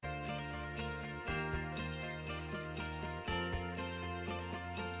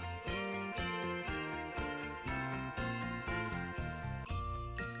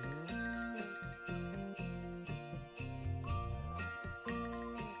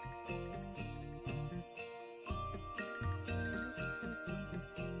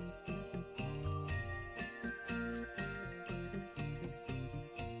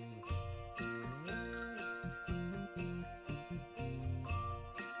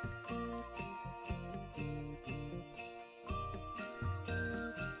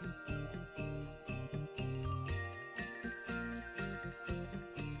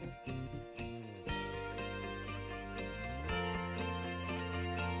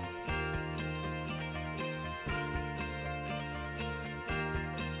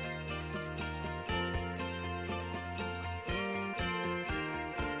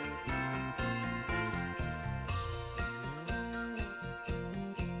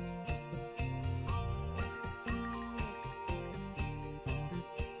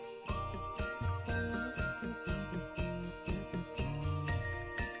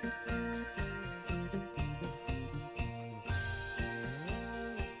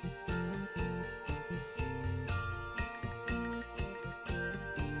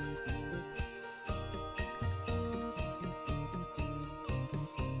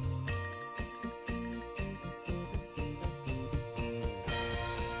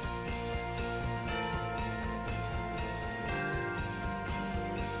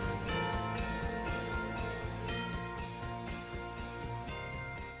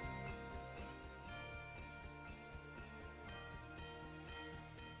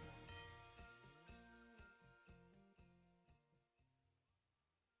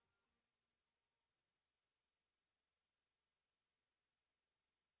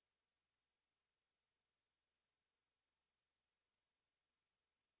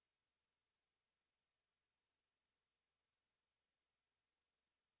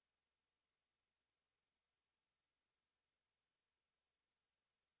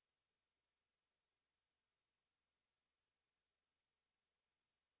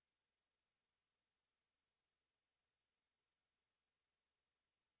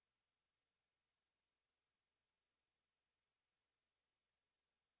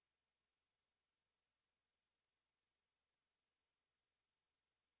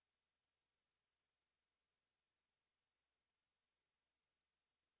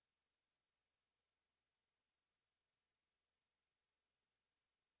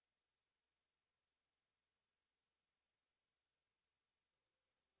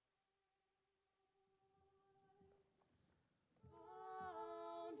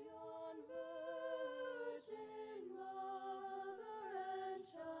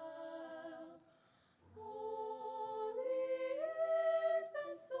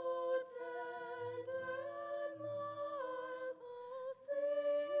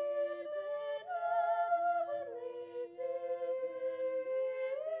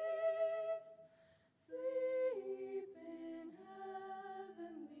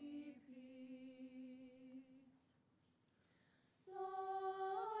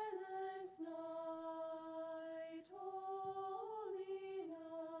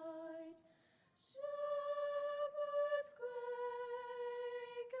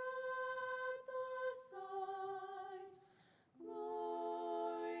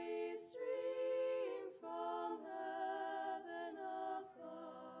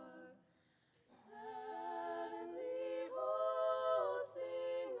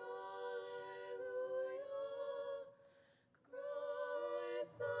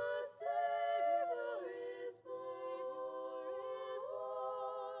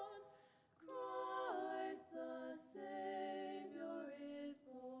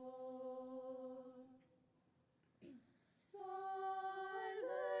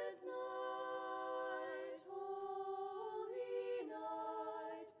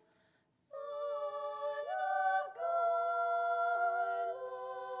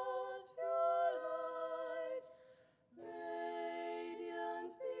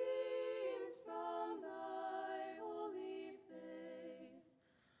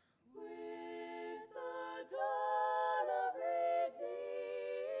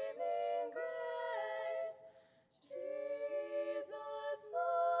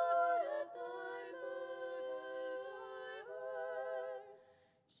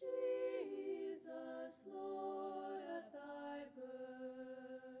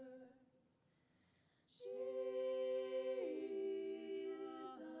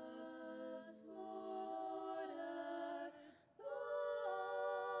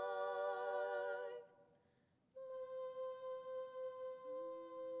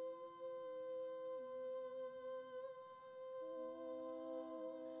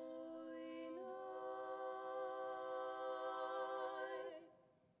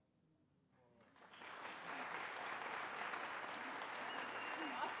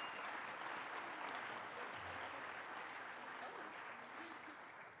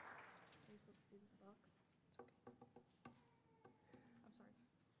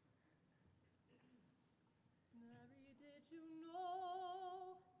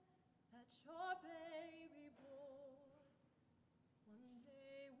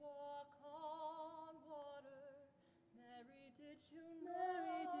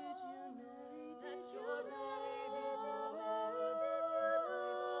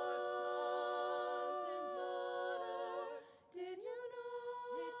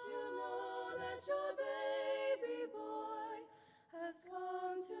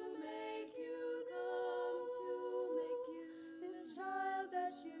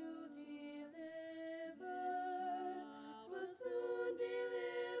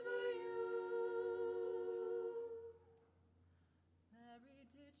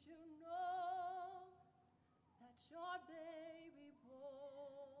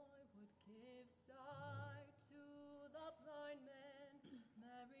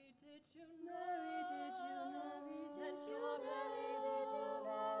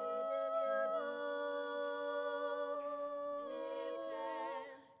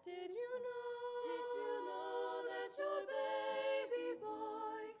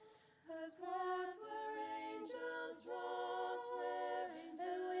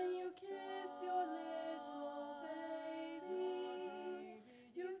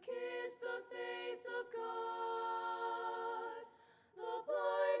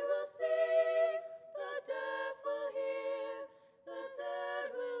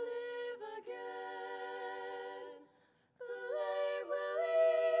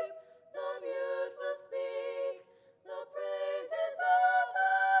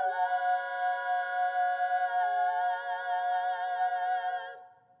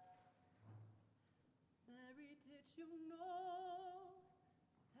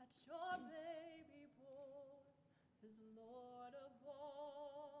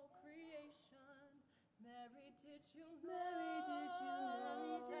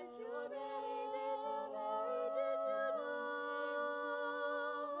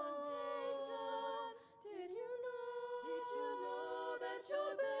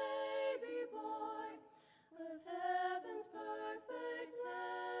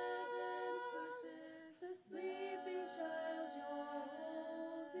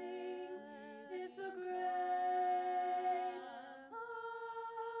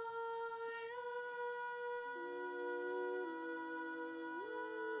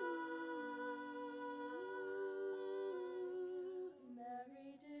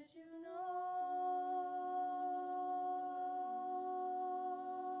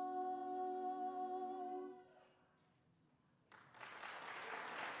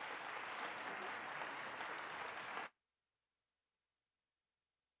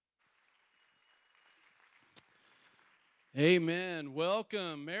Amen.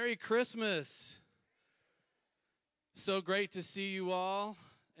 Welcome. Merry Christmas. So great to see you all,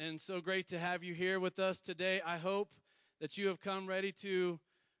 and so great to have you here with us today. I hope that you have come ready to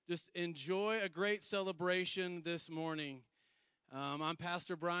just enjoy a great celebration this morning. I'm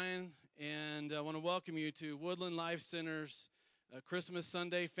Pastor Brian, and I want to welcome you to Woodland Life Center's Christmas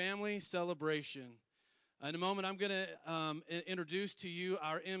Sunday Family Celebration. In a moment, I'm going to introduce to you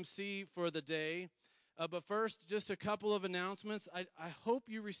our MC for the day. But first, just a couple of announcements. I hope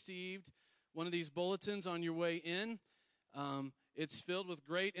you received one of these bulletins on your way in. It's filled with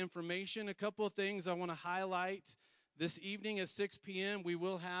great information. A couple of things I want to highlight. This evening at 6 p.m., we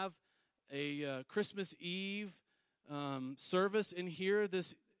will have a Christmas Eve service in here.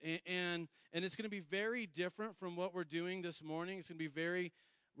 And it's going to be very different from what we're doing this morning. It's going to be very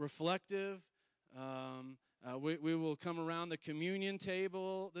reflective. We will come around the communion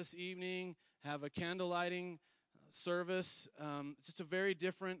table this evening, have a candle lighting service. It's just a very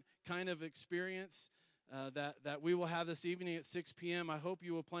different kind of experience that we will have this evening at 6 p.m. I hope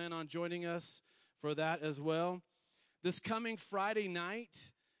you will plan on joining us for that as well. This coming Friday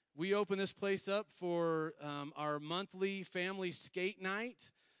night, we open this place up for our monthly family skate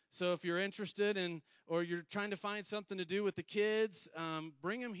night. So if you're interested or you're trying to find something to do with the kids,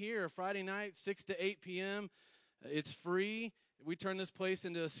 bring them here Friday night, 6 to 8 p.m. It's free. We turn this place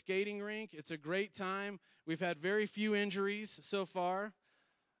into a skating rink. It's a great time. We've had very few injuries so far.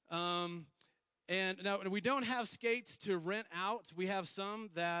 And now we don't have skates to rent out. We have some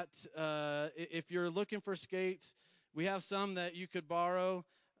that, if you're looking for skates, we have some that you could borrow.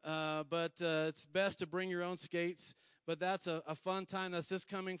 But it's best to bring your own skates. But that's a fun time. That's this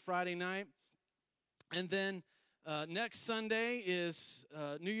coming Friday night. And then next Sunday is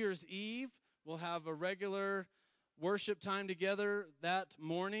New Year's Eve. We'll have a regular worship time together that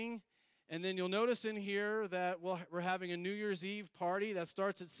morning. And then you'll notice in here that we're having a New Year's Eve party that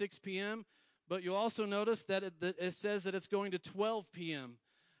starts at 6 p.m. But you'll also notice that it says that it's going to 12 p.m.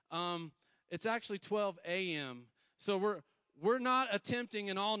 It's actually 12 a.m. So we're not attempting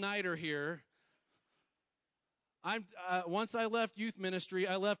an all-nighter here. Once I left youth ministry,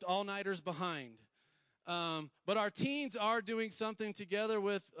 I left all-nighters behind. But our teens are doing something together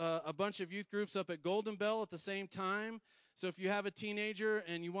with a bunch of youth groups up at Golden Bell at the same time. So if you have a teenager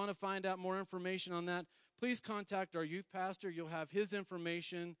and you want to find out more information on that, please contact our youth pastor. You'll have his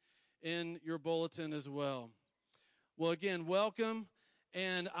information in your bulletin as well. Well, again, welcome.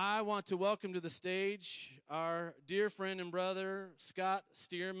 And I want to welcome to the stage our dear friend and brother, Scott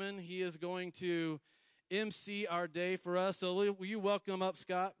Stearman. He is going to MC our day for us. So will you welcome up,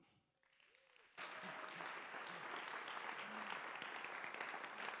 Scott?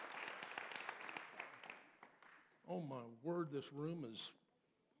 Oh, my word, this room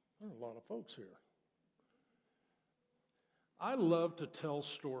there are a lot of folks here. I love to tell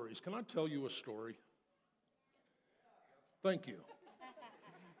stories. Can I tell you a story? Thank you.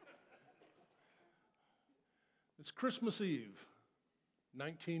 It's Christmas Eve,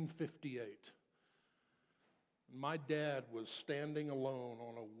 1958. My dad was standing alone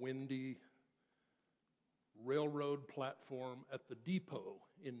on a windy railroad platform at the depot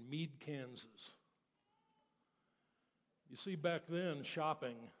in Meade, Kansas. You see, back then,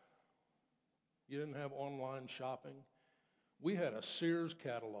 shopping, you didn't have online shopping. We had a Sears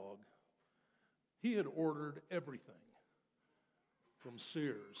catalog. He had ordered everything from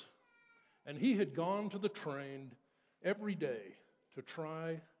Sears. And he had gone to the train every day to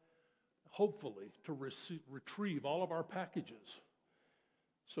try, hopefully, to retrieve all of our packages.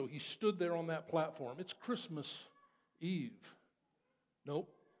 So he stood there on that platform. It's Christmas Eve.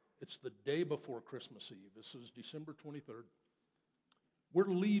 Nope, it's the day before Christmas Eve. This is December 23rd. We're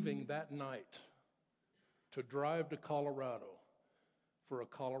leaving that night to drive to Colorado for a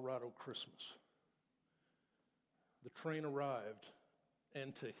Colorado Christmas. The train arrived,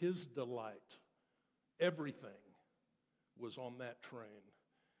 and to his delight, everything was on that train.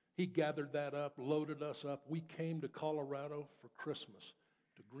 He gathered that up, loaded us up. We came to Colorado for Christmas,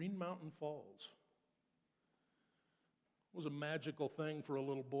 to Green Mountain Falls. It was a magical thing for a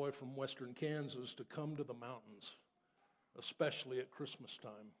little boy from western Kansas to come to the mountains, especially at Christmas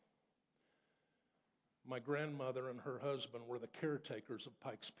time. My grandmother and her husband were the caretakers of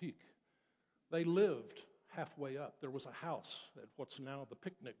Pikes Peak. They lived halfway up. There was a house at what's now the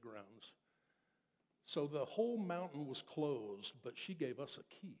picnic grounds. So the whole mountain was closed, but she gave us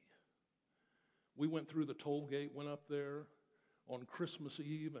a key. We went through the toll gate, went up there on Christmas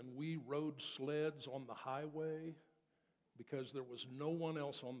Eve, and we rode sleds on the highway because there was no one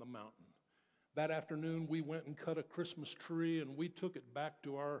else on the mountain. That afternoon, we went and cut a Christmas tree, and we took it back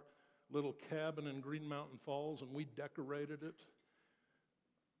to our little cabin in Green Mountain Falls, and we decorated it.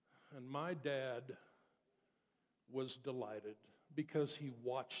 And my dad was delighted because he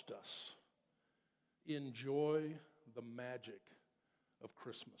watched us enjoy the magic of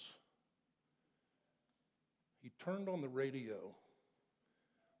Christmas. He turned on the radio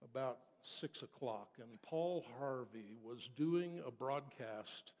about 6 o'clock, and Paul Harvey was doing a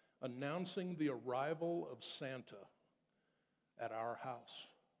broadcast announcing the arrival of Santa at our house.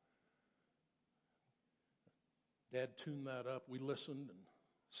 Dad tuned that up. We listened, and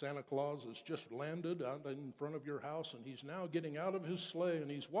Santa Claus has just landed out in front of your house, and he's now getting out of his sleigh, and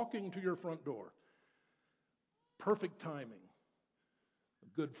he's walking to your front door. Perfect timing.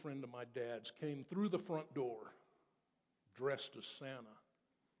 A good friend of my dad's came through the front door, dressed as Santa.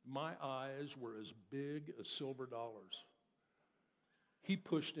 My eyes were as big as silver dollars. He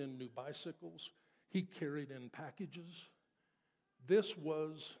pushed in new bicycles. He carried in packages. This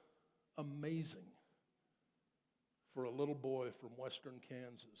was amazing for a little boy from western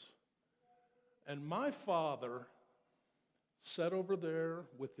Kansas. And my father sat over there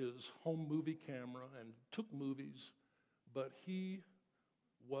with his home movie camera and took movies, but he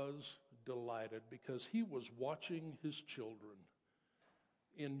was delighted because he was watching his children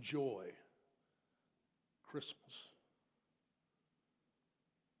enjoy Christmas.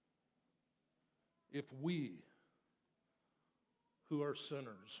 If we, who are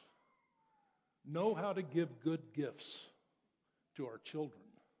sinners, know how to give good gifts to our children,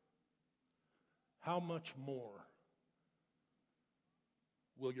 how much more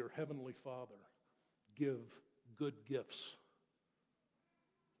will your Heavenly Father give good gifts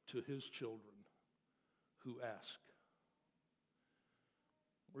to His children who ask?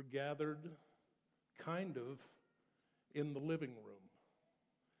 We're gathered kind of in the living room.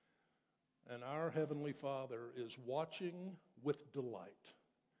 And our Heavenly Father is watching with delight.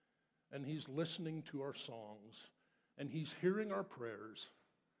 And He's listening to our songs. And He's hearing our prayers.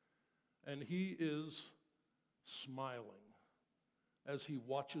 And He is smiling as He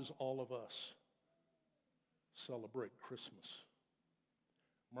watches all of us celebrate Christmas.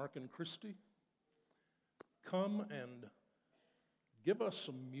 Mark and Christy, come and give us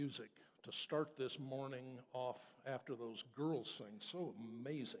some music to start this morning off after those girls sing so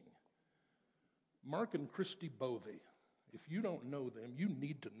amazing. Mark and Christy Bovey. If you don't know them, you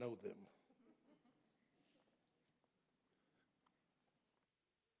need to know them.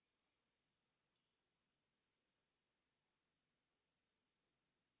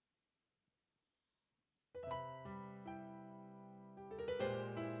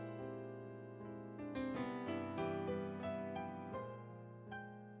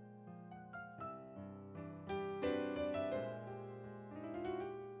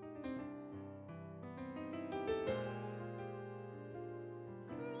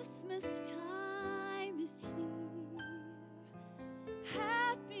 Christmas time is here,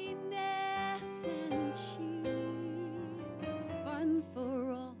 happiness and cheer, fun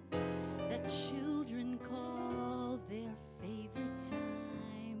for all that children call their favorite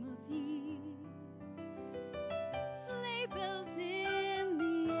time of year. Sleigh bells in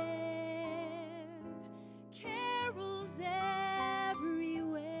the air, carols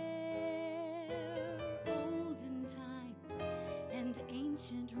everywhere, olden times and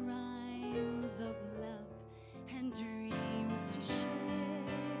ancient rhymes of love and dreams to share.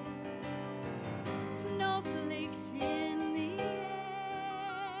 Snowflakes in the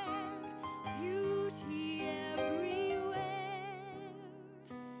air, beauty everywhere.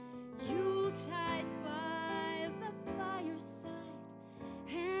 Yuletide by the fireside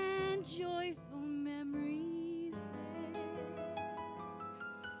and joyful memories there.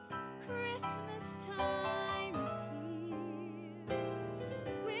 Christmas time is here,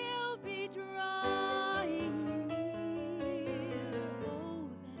 we'll be drawing near. Oh,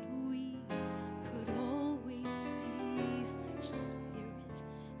 that we could always see such spirit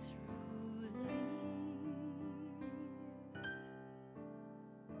through the year.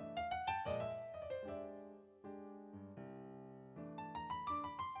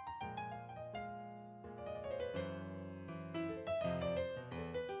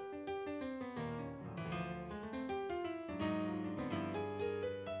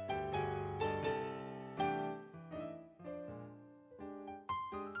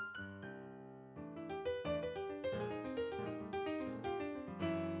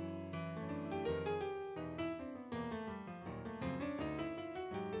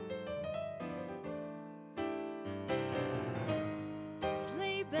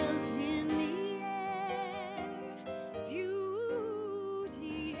 Sleigh bells in the air,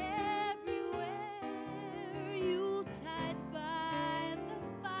 beauty everywhere. Yuletide by the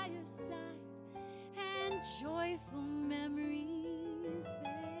fireside and joyful memories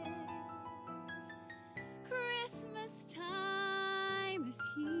there. Christmas time is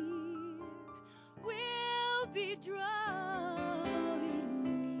here, we'll be drawing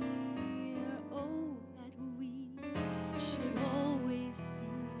near. Oh, that we should always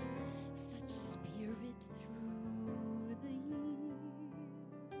see such spirit through the year.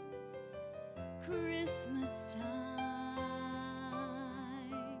 Christmas time,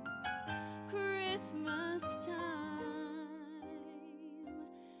 Christmas time.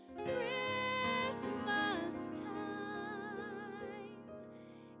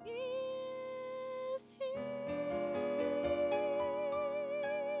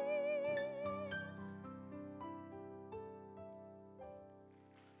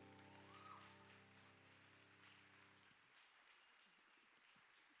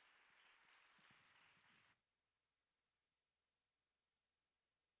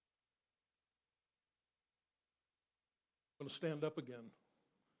 going to stand up again.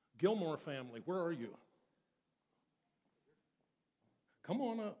 Gilmore family, where are you? Come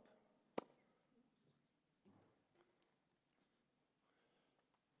on up.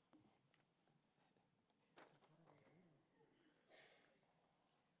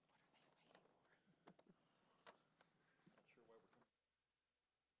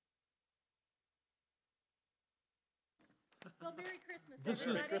 Well, Merry Christmas,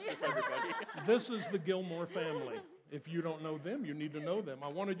 everybody. Merry Christmas, everybody. This is the Gilmore family. If you don't know them, you need to know them. I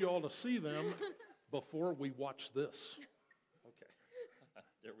wanted you all to see them before we watch this. Okay.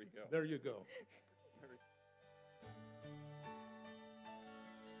 There we go. There you go.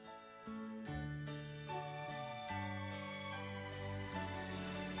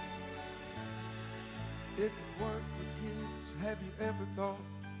 If it weren't for kids, have you ever thought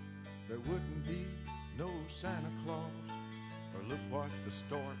there wouldn't be no Santa Claus? Or look what the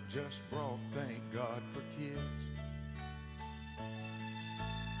stork just brought, thank God for kids.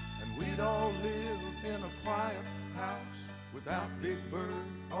 And we'd all live in a quiet house without Big Bird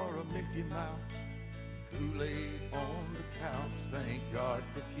or a Mickey Mouse. Kool-Aid on the couch, thank God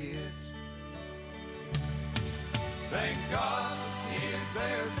for kids. Thank God for kids,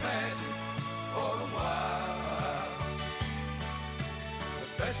 there's magic for a while. A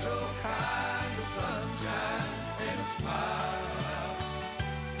special kind of sunshine and a smile.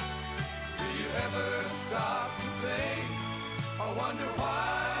 Do you ever stop to think or wonder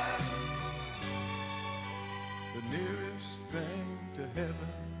why? The nearest thing to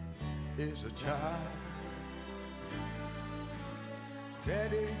heaven is a child.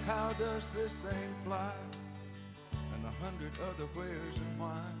 Daddy, how does this thing fly? And 100 other wheres and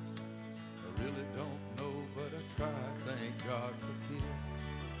whys. I really don't know, but I try, thank God for kids.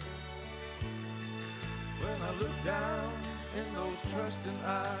 When I look down in those trusting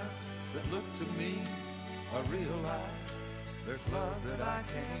eyes that look to me, I realize there's love that I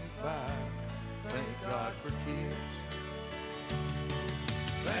can't buy. Thank God for kids.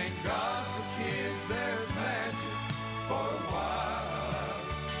 Thank God for kids, there's magic for a while.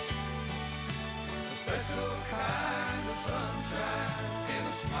 A special kind of sunshine and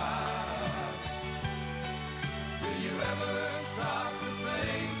a smile. Do you ever stop to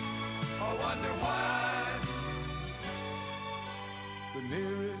think or wonder why? The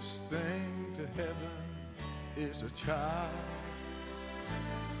nearest thing to heaven is a child.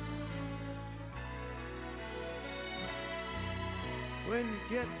 When you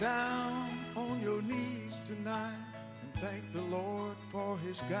get down on your knees tonight and thank the Lord for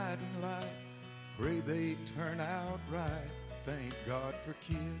his guiding light, pray they turn out right, thank God for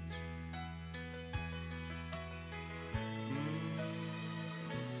kids.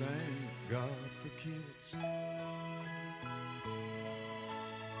 Thank God for kids.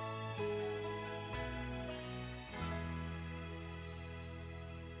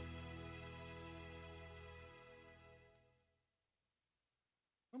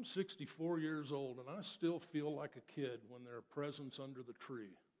 I'm 64 years old, and I still feel like a kid when there are presents under the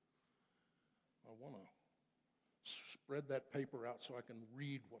tree. I want to spread that paper out so I can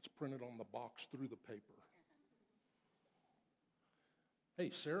read what's printed on the box through the paper.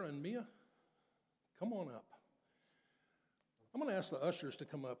 Hey, Sarah and Mia, come on up. I'm going to ask the ushers to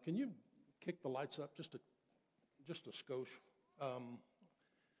come up. Can you kick the lights up just a skosh?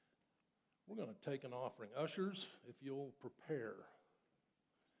 We're going to take an offering. Ushers, if you'll prepare.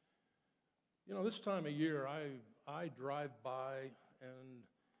 You know, this time of year, I drive by and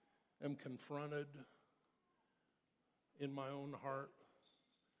am confronted in my own heart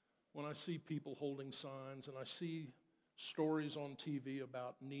when I see people holding signs and I see stories on TV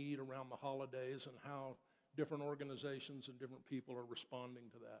about need around the holidays and how different organizations and different people are responding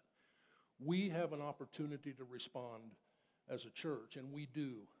to that. We have an opportunity to respond as a church, and we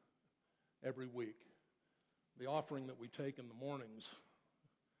do every week. The offering that we take in the mornings,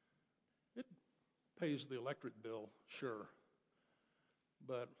 it pays the electric bill, sure,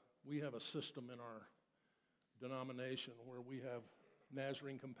 but we have a system in our denomination where we have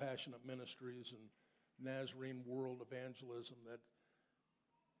Nazarene Compassionate Ministries and Nazarene World Evangelism, that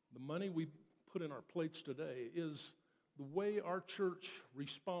the money we put in our plates today is the way our church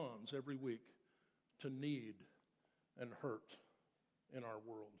responds every week to need and hurt in our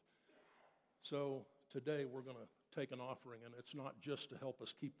world. So today we're going to take an offering, and it's not just to help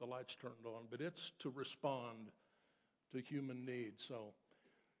us keep the lights turned on, but it's to respond to human need. So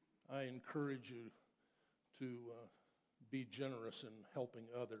I encourage you to be generous in helping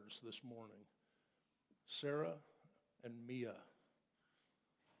others this morning. Sarah and Mia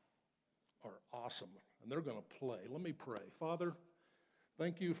are awesome, and they're going to play. Let me pray. Father,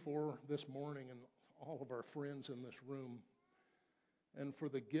 thank you for this morning and all of our friends in this room. and for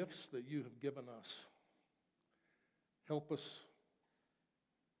the gifts that you have given us. Help us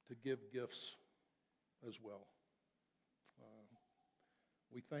to give gifts as well.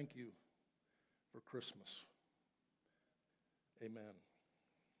 We thank you for Christmas. Amen.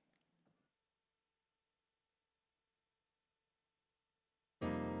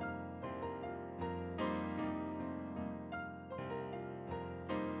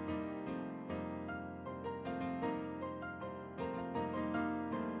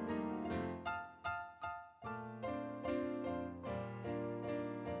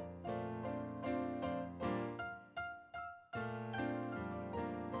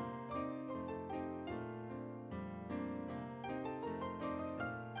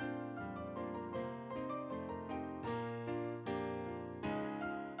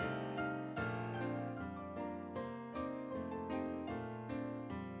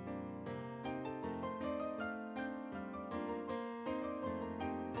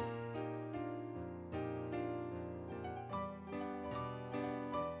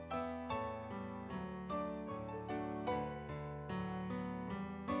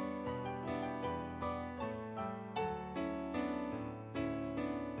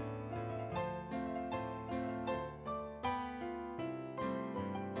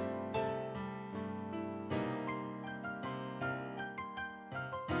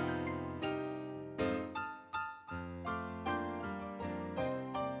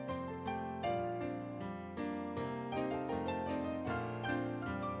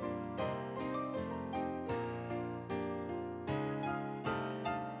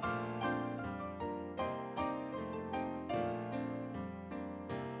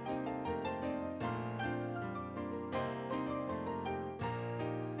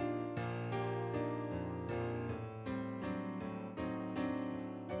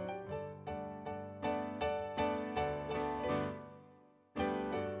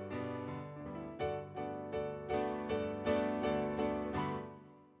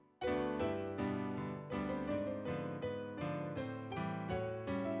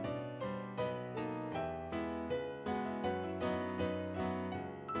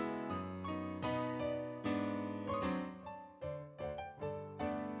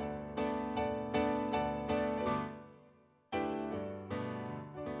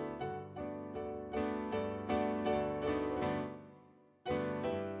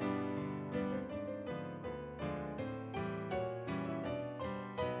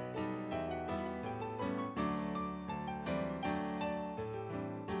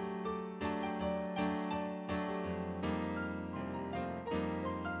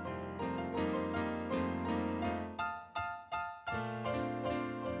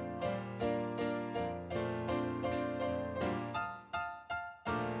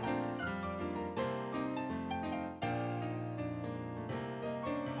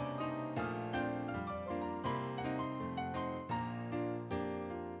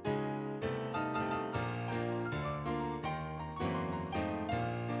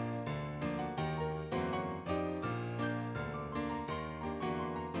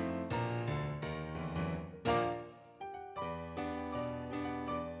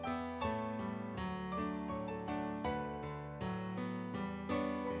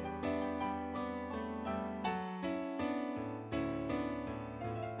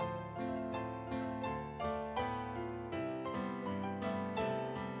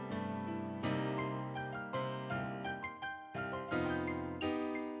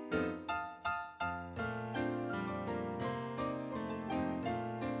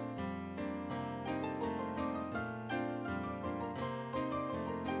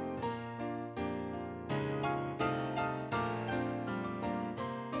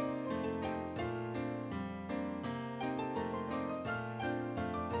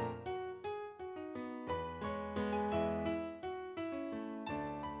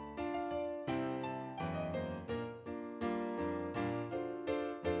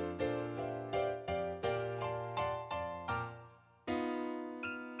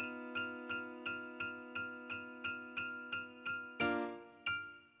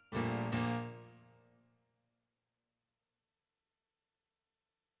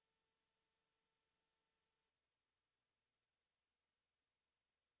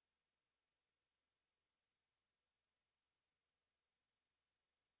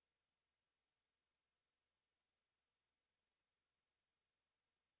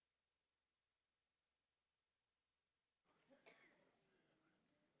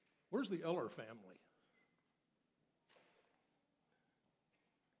 Where's the Eller family?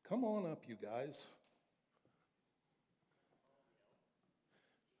 Come on up, you guys.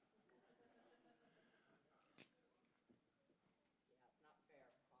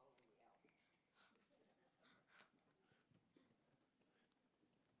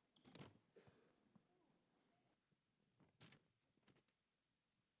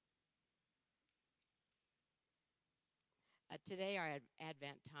 Today, our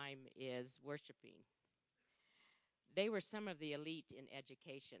Advent time is worshiping. They were some of the elite in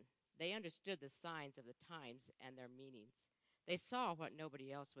education. They understood the signs of the times and their meanings. They saw what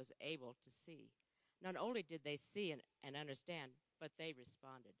nobody else was able to see. Not only did they see and understand, but they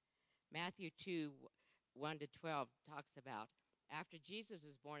responded. Matthew 2, 1 to 12 talks about, after Jesus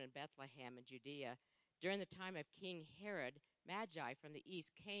was born in Bethlehem in Judea, during the time of King Herod, Magi from the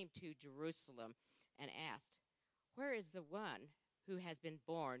east came to Jerusalem and asked, "Where is the one who has been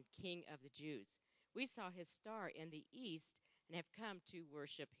born King of the Jews? We saw his star in the east and have come to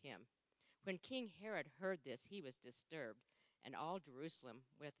worship him." When King Herod heard this, he was disturbed, and all Jerusalem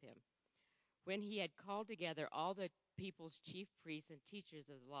with him. When he had called together all the people's chief priests and teachers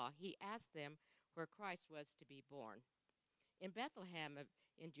of the law, he asked them where Christ was to be born. "In Bethlehem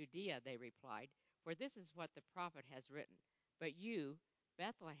in Judea," they replied, "for this is what the prophet has written. But you,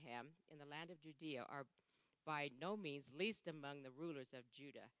 Bethlehem, in the land of Judea, are by no means least among the rulers of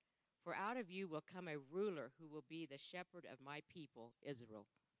Judah. For out of you will come a ruler who will be the shepherd of my people, Israel."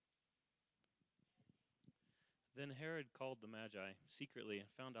 Then Herod called the Magi secretly and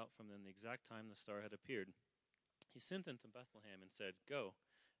found out from them the exact time the star had appeared. He sent them to Bethlehem and said, "Go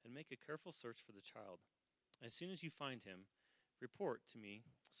and make a careful search for the child. As soon as you find him, report to me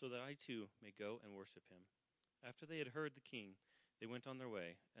so that I too may go and worship him." After they had heard the king, they went on their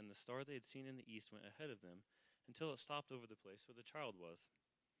way, and the star they had seen in the east went ahead of them until it stopped over the place where the child was.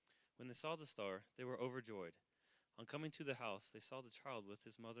 When they saw the star, they were overjoyed. On coming to the house, they saw the child with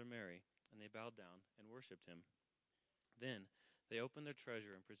his mother Mary, and they bowed down and worshipped him. Then they opened their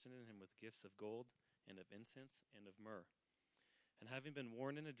treasure and presented him with gifts of gold and of incense and of myrrh. And having been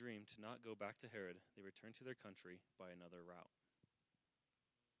warned in a dream to not go back to Herod, they returned to their country by another route.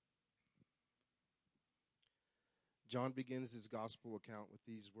 John begins his gospel account with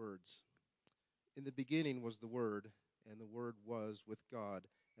these words. "In the beginning was the Word, and the Word was with God,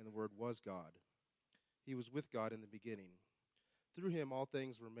 and the Word was God. He was with God in the beginning. Through him all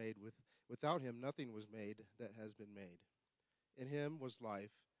things were made. Without him nothing was made that has been made. In him was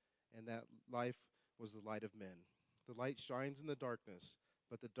life, and that life was the light of men. The light shines in the darkness,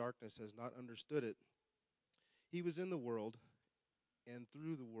 but the darkness has not understood it. He was in the world, and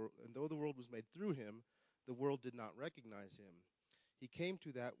though the world was made through him, the world did not recognize him. He came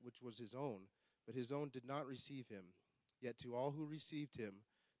to that which was his own, but his own did not receive him. Yet to all who received him,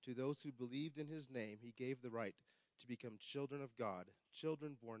 to those who believed in his name, he gave the right to become children of God,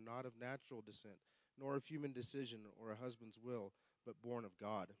 children born not of natural descent, nor of human decision or a husband's will, but born of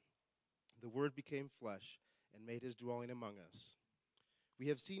God. The Word became flesh and made his dwelling among us. We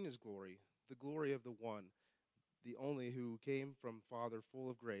have seen his glory, the glory of the one, the only who came from Father, full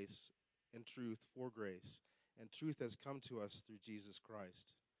of grace and truth, for grace and truth has come to us through Jesus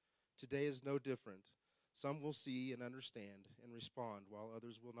Christ. Today is no different. Some will see and understand and respond, while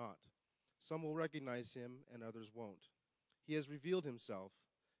others will not. Some will recognize him and others won't. He has revealed himself.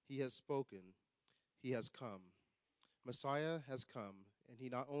 He has spoken. He has come. Messiah has come, and he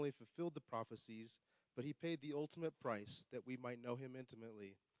not only fulfilled the prophecies, but he paid the ultimate price that we might know him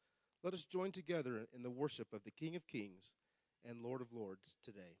intimately. Let us join together in the worship of the King of Kings and Lord of Lords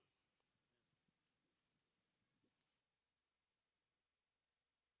today.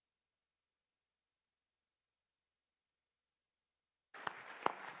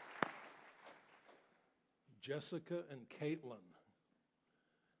 Jessica and Caitlin,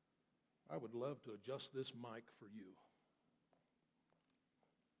 I would love to adjust this mic for you.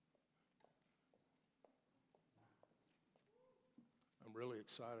 I'm really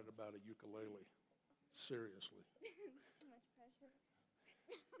excited about a ukulele. Seriously. It's too much pressure.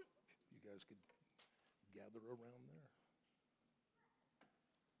 You guys could gather around there.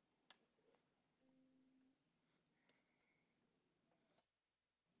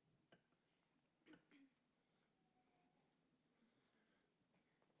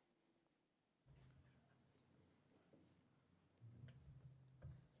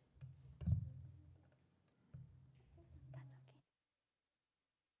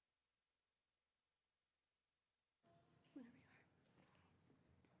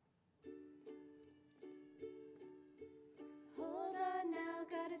 Hold on now,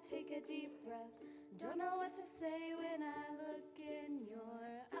 gotta take a deep breath. Don't know what to say when I look in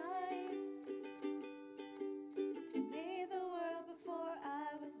your eyes. You made the world before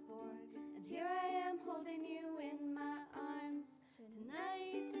I was born, and here I am holding you in my arms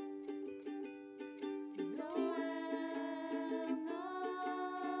tonight.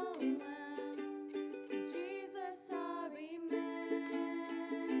 Jesus, our Emmanuel.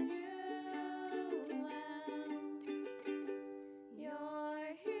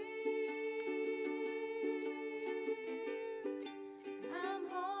 You're here.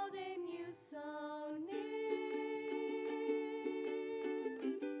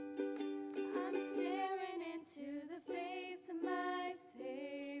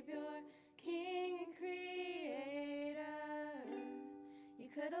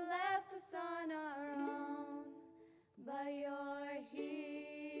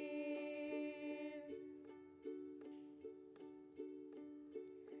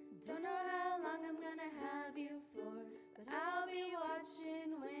 watching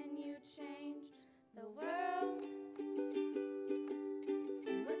when you change the world.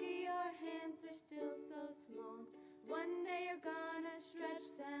 Look at your hands, they're still so small. One day you're gonna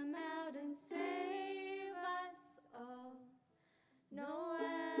stretch them out and save us all. Noel,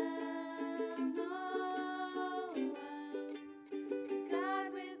 Noel,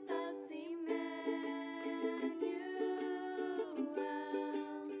 God with us, Emmanuel.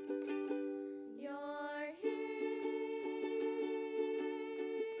 You're here,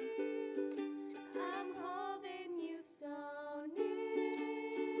 I'm holding you so near.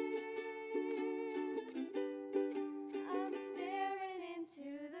 I'm staring into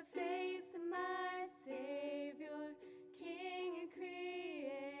the face of my Savior, King and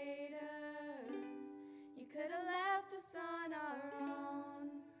Creator. You could have left us on our own,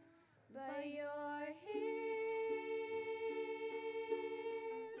 but you're here.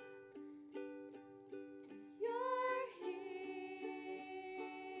 You're here.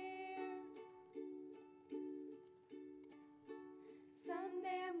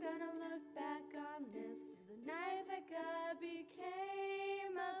 Someday I'm gonna look back on this, the night that God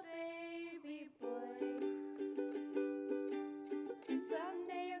became a baby boy.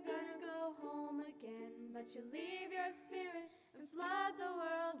 Someday you're gonna go home again, but you leave your spirit and flood the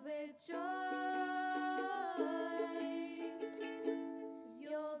world with joy.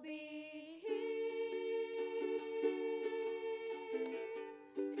 You'll be here.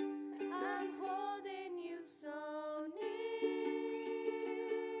 I'm holding you so near.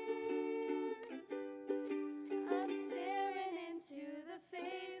 I'm staring into the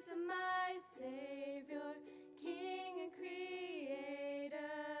face of my Savior, King and Creator.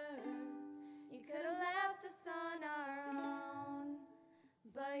 You could have left us on our own,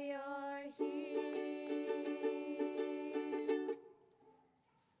 but you're here.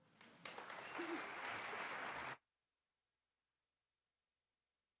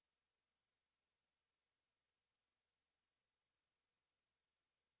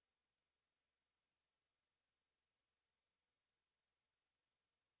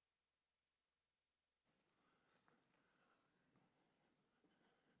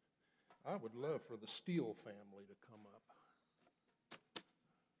 I would love for the Steele family to come up.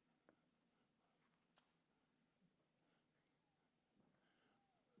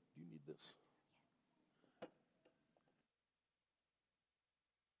 Do you need this?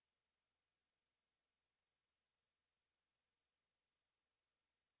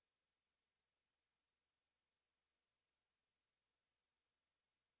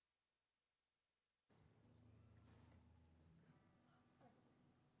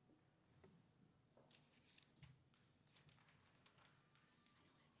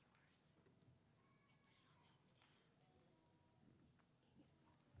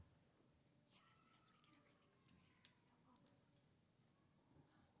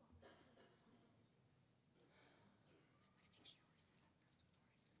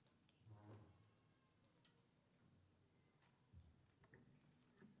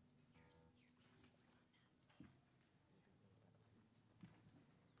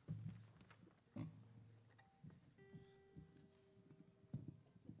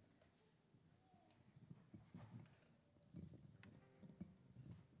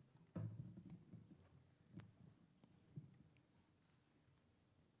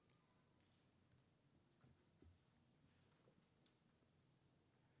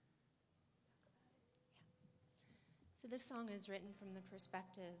 So this song is written from the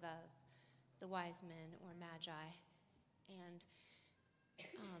perspective of the wise men or magi. And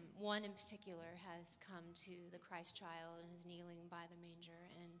one in particular has come to the Christ child and is kneeling by the manger.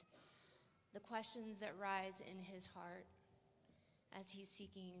 And the questions that rise in his heart as he's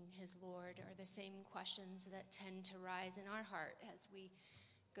seeking his Lord are the same questions that tend to rise in our heart as we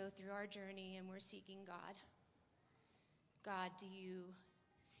go through our journey and we're seeking God. God, do you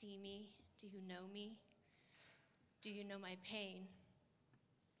see me? Do you know me? Do you know my pain?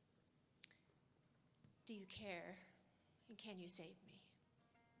 Do you care? And can you save me?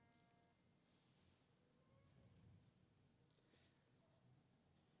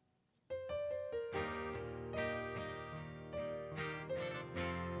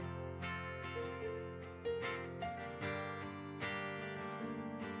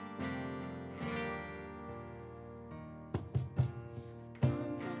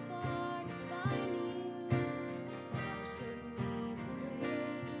 Come so far to find you, so show me the way.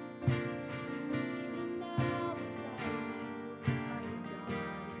 I'm kneeling now beside you. Are you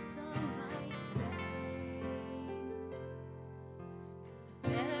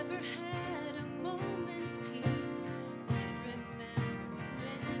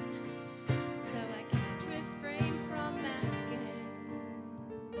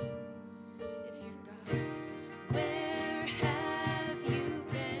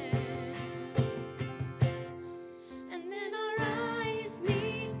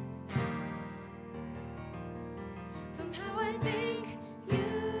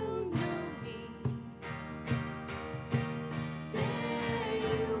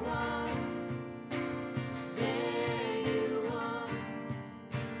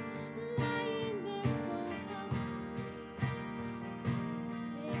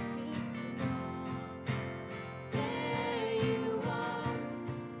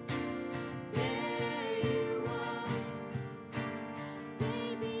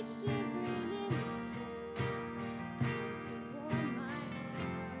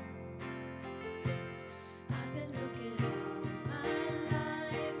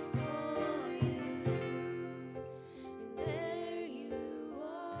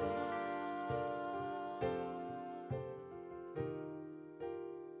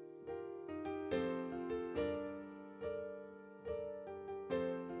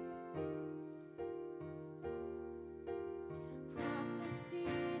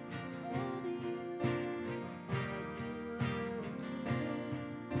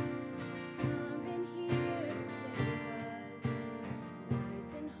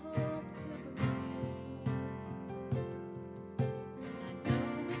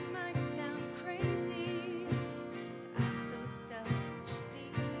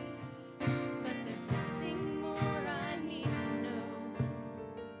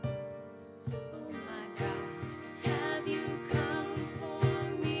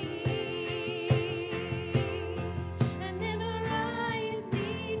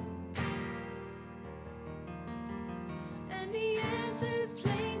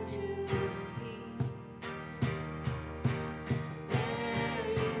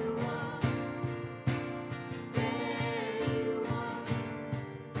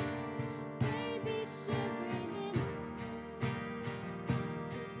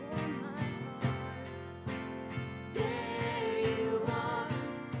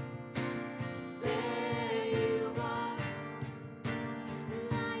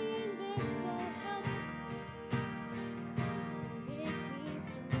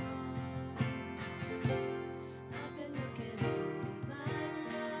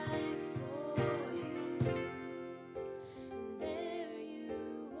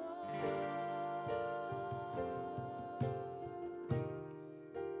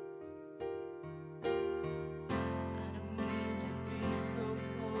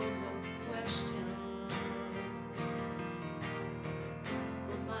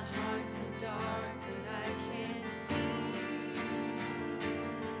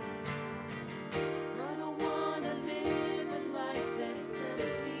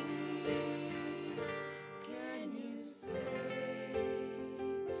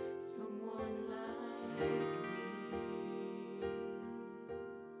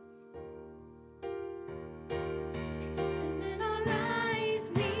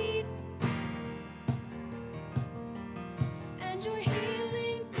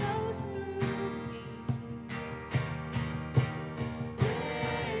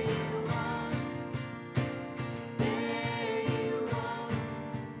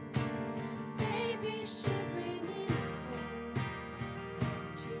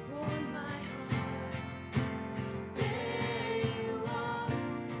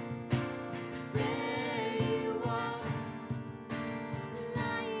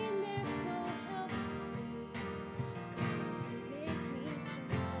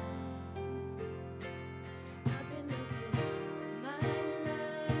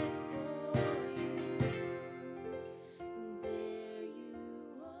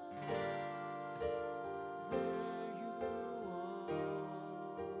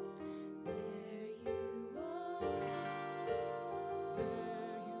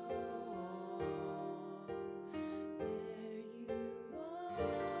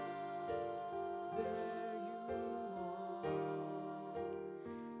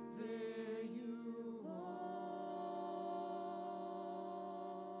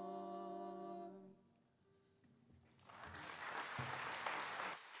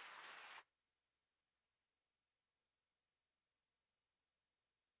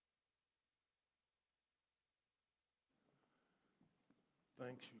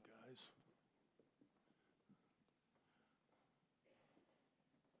thanks, you guys.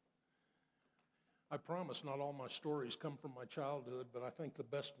 I promise not all my stories come from my childhood, but I think the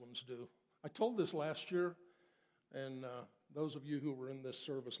best ones do. I told this last year, and those of you who were in this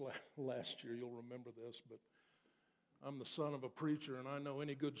service last year, you'll remember this, but I'm the son of a preacher, and I know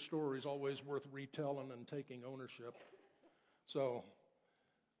any good story is always worth retelling and taking ownership. So,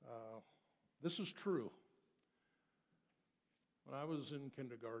 this is true. When I was in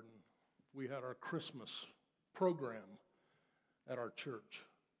kindergarten, we had our Christmas program at our church.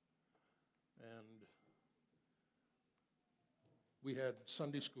 And we had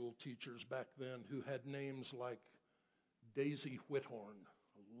Sunday school teachers back then who had names like Daisy Whithorn.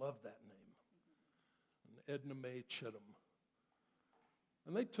 I love that name. And Edna Mae Chittum.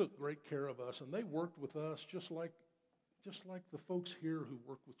 And they took great care of us, and they worked with us just like the folks here who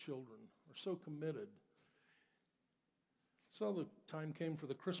work with children are so committed. So the time came for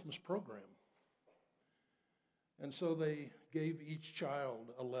the Christmas program. And so they gave each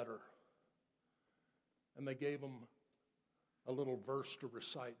child a letter. And they gave them a little verse to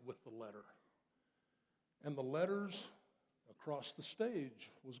recite with the letter. And the letters across the stage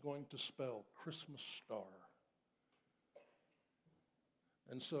was going to spell Christmas star.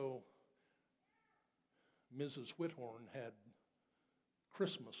 And so Mrs. Whithorn had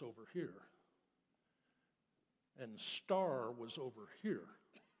Christmas over here. And star was over here.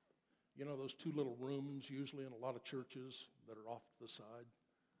 You know those two little rooms usually in a lot of churches that are off to the side?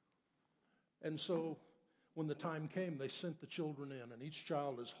 And so when the time came, they sent the children in, and each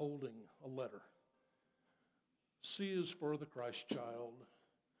child is holding a letter. C is for the Christ child.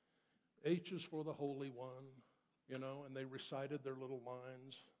 H is for the Holy One, and they recited their little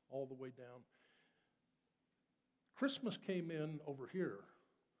lines all the way down. Christmas came in over here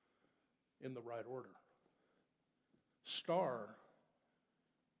in the right order. Star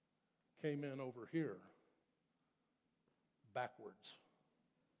came in over here backwards.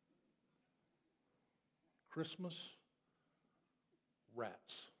 Christmas,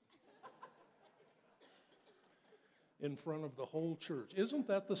 rats. In front of the whole church. Isn't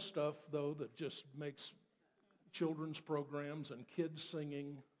that the stuff, though, that just makes children's programs and kids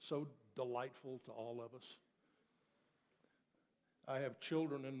singing so delightful to all of us? I have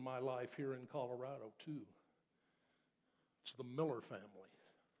children in my life here in Colorado, too. It's the Miller family.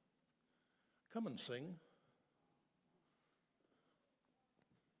 Come and sing.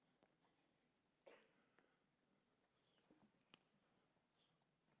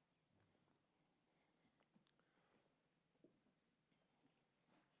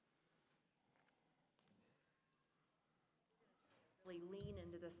 Lean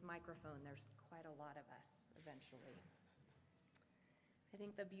into this microphone. There's quite a lot of us eventually. I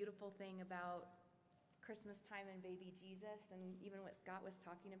think the beautiful thing about Christmas time and baby Jesus, and even what Scott was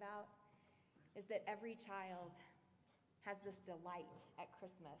talking about, is that every child has this delight at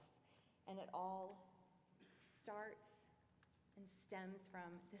Christmas, and it all starts and stems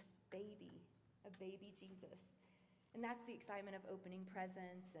from this baby, a baby Jesus. And that's the excitement of opening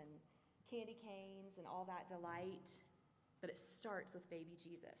presents and candy canes and all that delight. But it starts with baby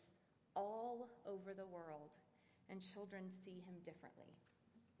Jesus all over the world, and children see him differently.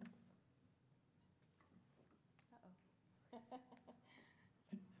 Uh-oh.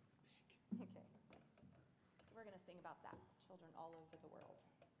 Okay. So we're going to sing about that, children all over the world.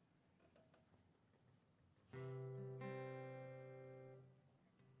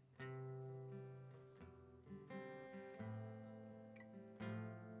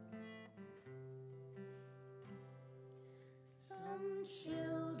 Some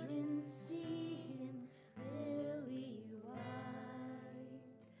children see him lily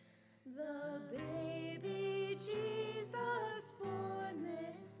white, the baby Jesus born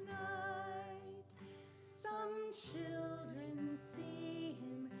this night. Some children see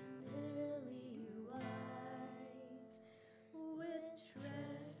him lily white, with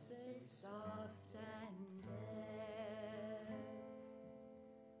tresses soft and fair.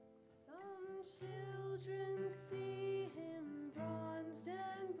 Some children see him bronzed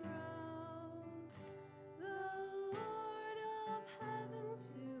and brown, the Lord of heaven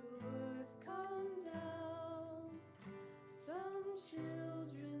to earth come down. Some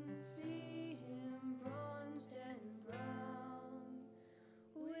children see him bronzed and brown,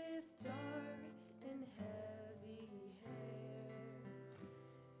 with dark and heavy hair.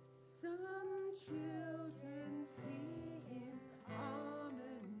 Some children see him arm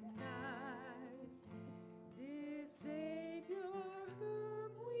and night, this Savior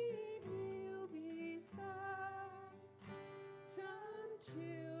whom we kneel beside. Some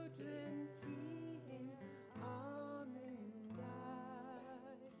children see him arm and night.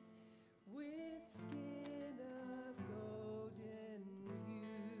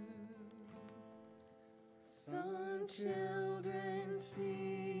 Some children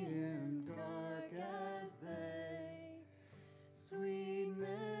see him dark as they, sweet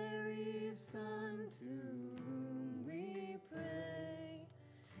Mary's Son, to whom we pray.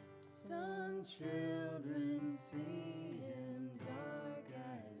 Some children see him dark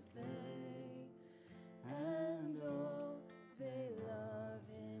as they, and oh, they love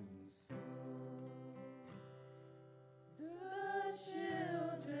him so. The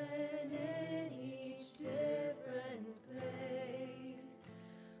children in each different place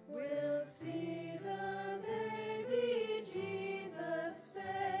will see the baby Jesus'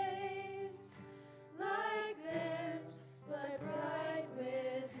 face, like theirs, but bright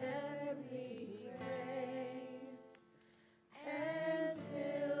with heavenly grace, and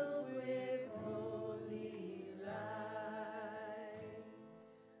filled with holy light.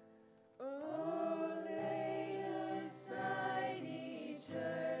 Oh, lay aside each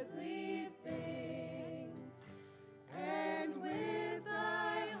earthly thing, and with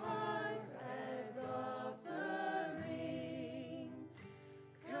thy heart as offering,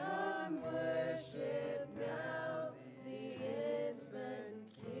 come worship now the infant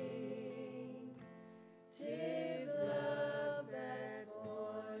King. 'Tis love that's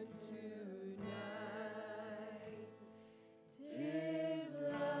born tonight. 'Tis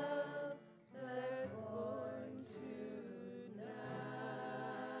love that's born tonight.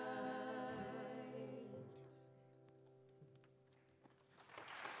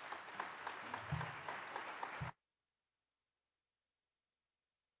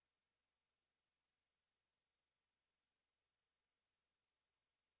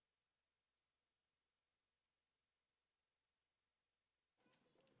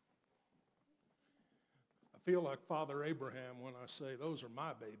 I feel like Father Abraham when I say those are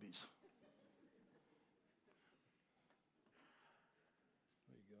my babies.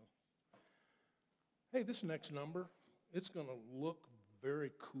 There you go. Hey, this next number, it's going to look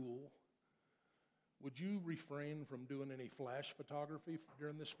very cool. Would you refrain from doing any flash photography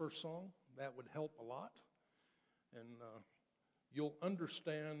during this first song? That would help a lot. And you'll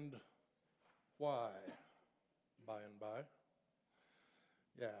understand why by and by.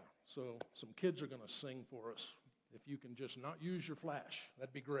 Yeah, so some kids are going to sing for us. If you can just not use your flash,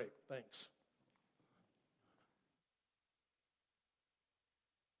 that'd be great. Thanks.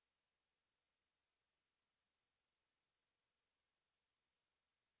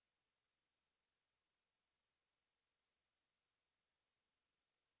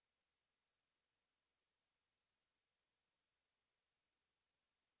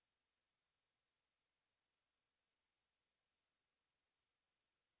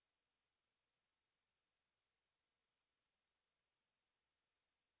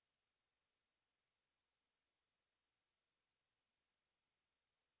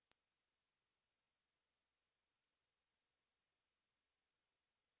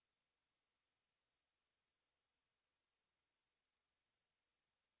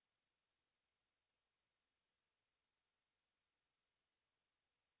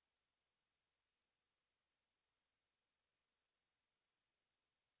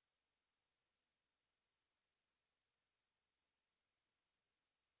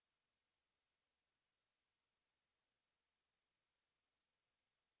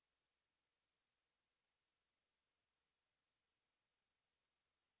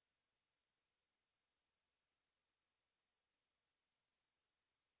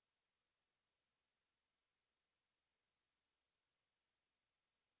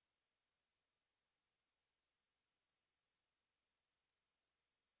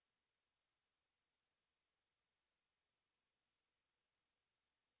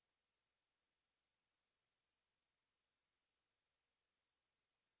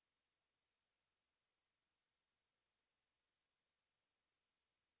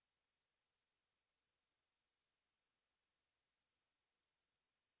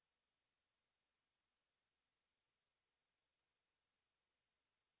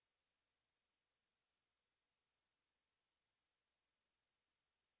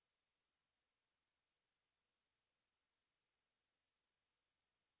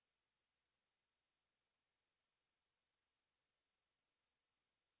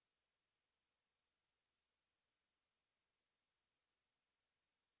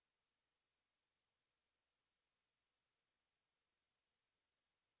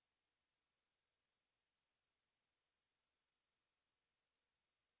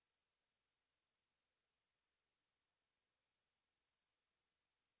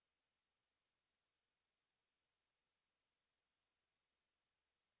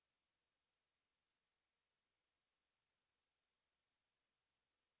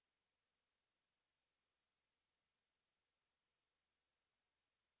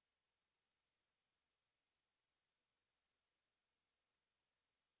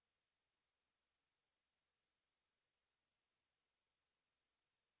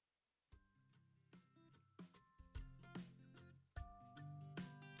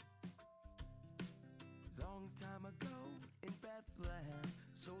 long time ago in Bethlehem,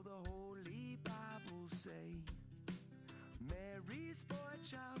 so the Holy Bible say, Mary's boy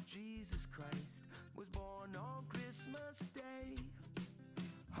child, Jesus Christ, was born on Christmas Day.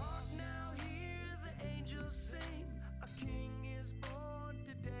 Hark now, hear the angels sing, a king is born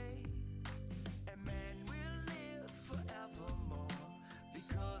today. And man will live forevermore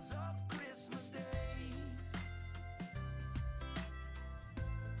because of Christmas Day.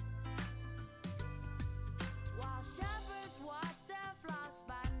 While shepherds watched their flocks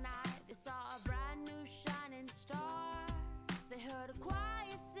by night, they saw a brand new shining star. They heard a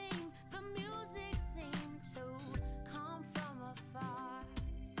choir sing, the music seemed to come from afar.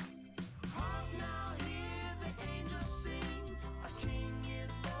 Hark now, hear the angels sing, a king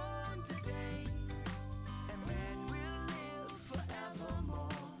is born today. And man will live forevermore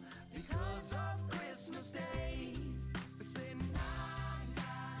because of Christmas Day. We say na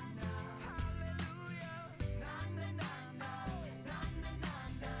na na, hallelujah, na na na na, na na na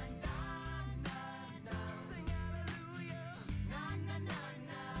na, na na na, sing hallelujah, na na na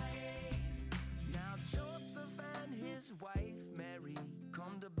na, hey. Now Joseph and his wife Mary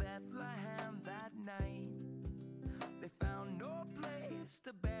come to Bethlehem that night. They found no place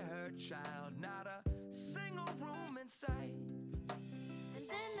to bear her child, not a single room in sight. And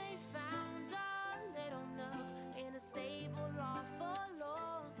then they found a little nook in a stable all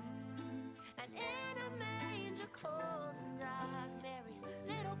forlorn. And in a manger cold and dark, Mary's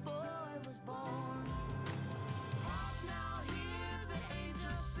little boy was born. Hark now, hear the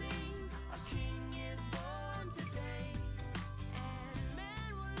angels sing, a king is born today. And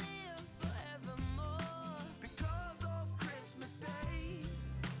man will live forevermore because of Christmas Day.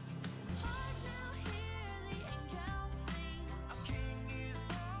 Hark now, hear the angels sing,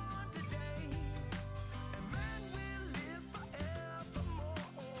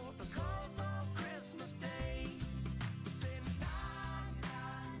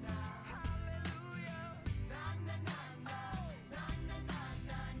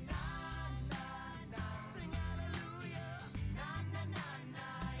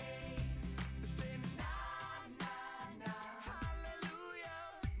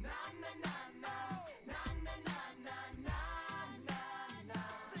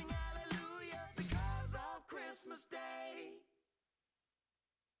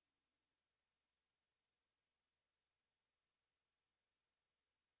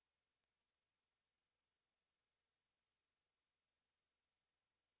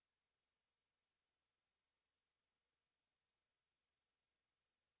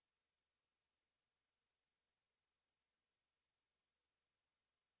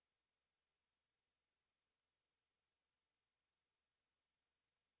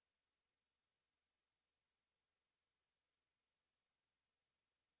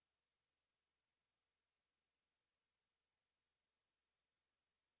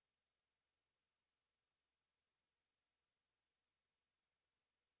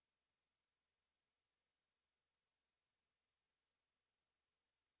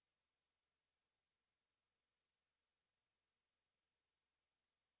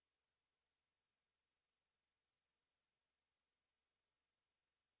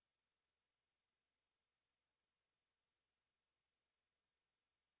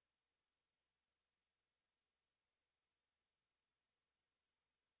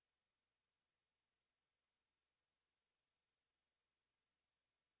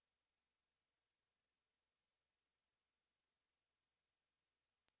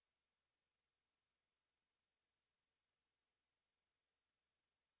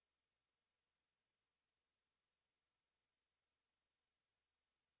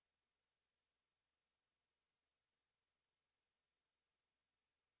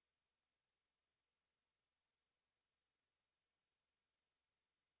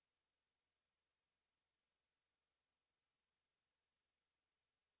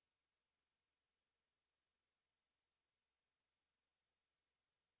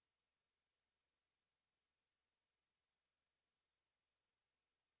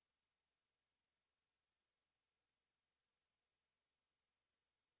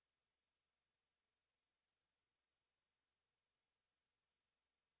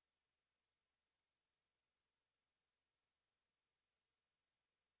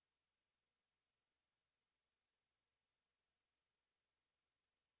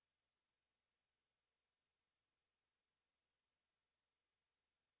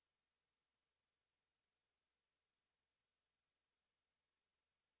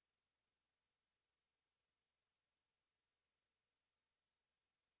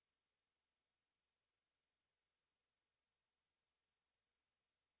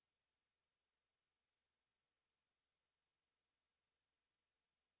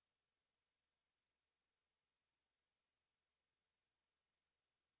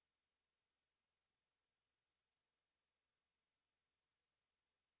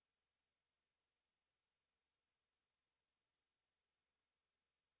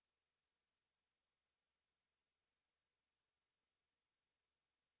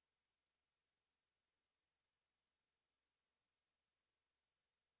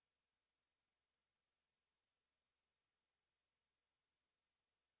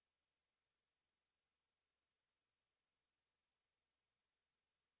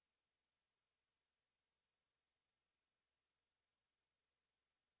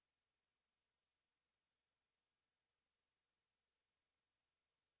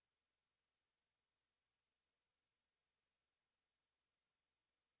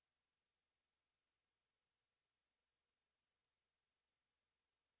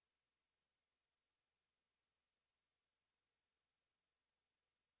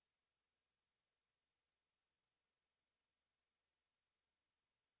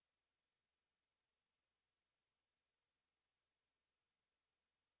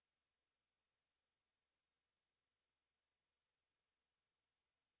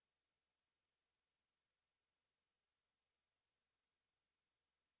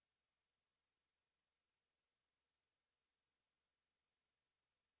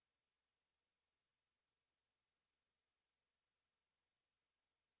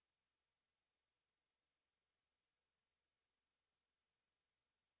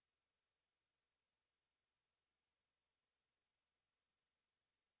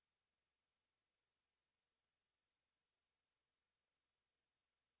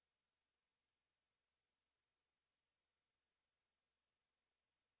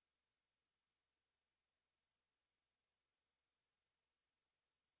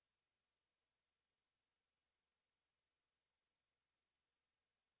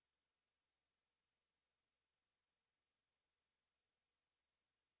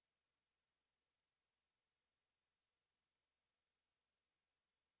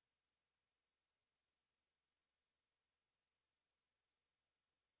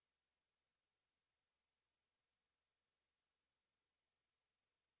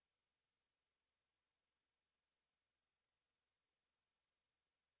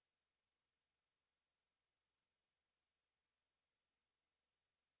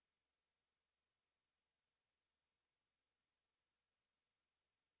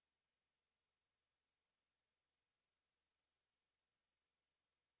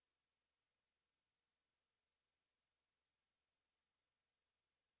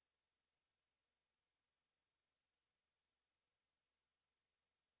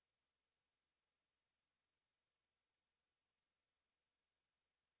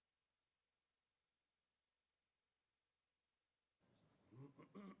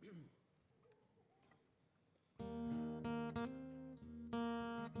 In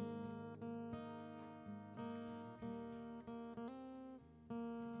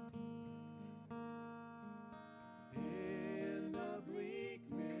the bleak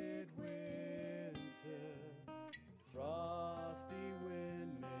midwinter, frosty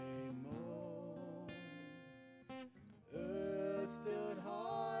wind may moan, earth stood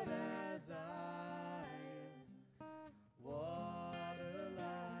hard as iron, water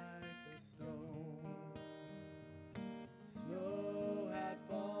like a stone. Snow had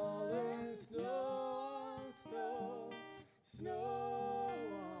fallen, snow on snow, snow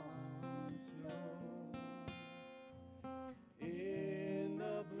on snow. In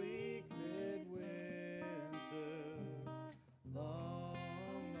the bleak midwinter, long,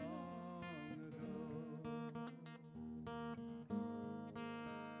 long ago.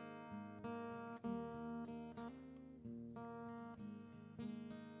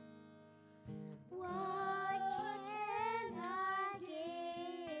 What can I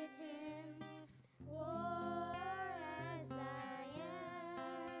give him, poor as I am?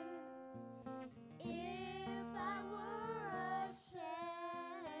 If I were a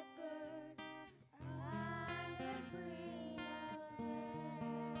shepherd, I would bring a lamb.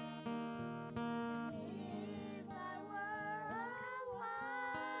 If I were a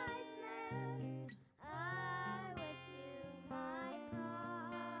wise man, I would do my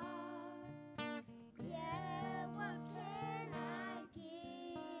part. Yet what can I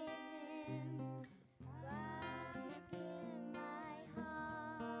give him but within my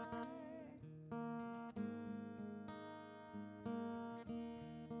heart?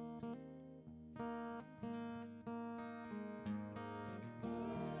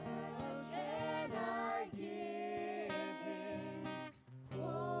 What can I give him,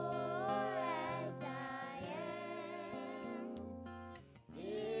 poor as I am?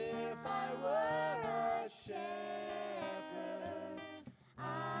 If I were a shepherd,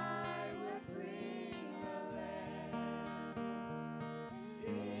 I would bring a lamb.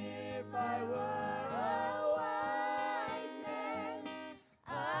 If I were a wise man,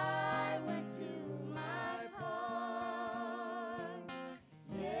 I would do my part.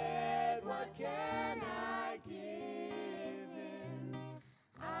 Yet what can I give him?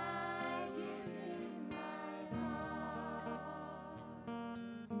 I give him my heart.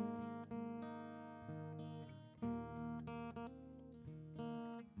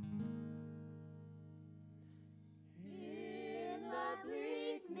 In the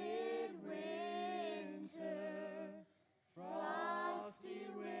bleak midwinter, frosty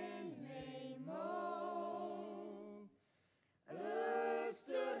wind may moan, earth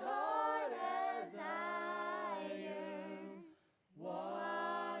stood hard as iron,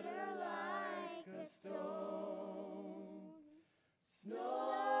 water like a stone.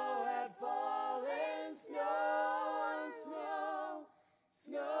 Snow had fallen, snow on snow,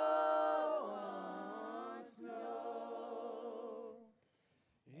 snow on snow.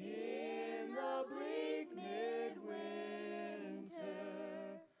 In the bleak midwinter,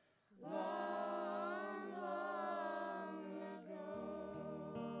 long, long ago.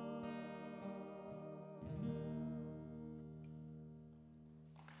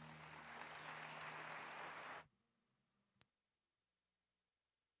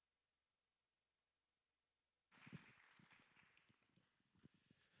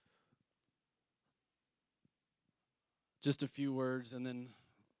 Just a few words, and then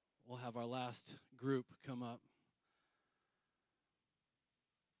we'll have our last group come up.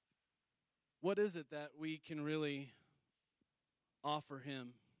 What is it that we can really offer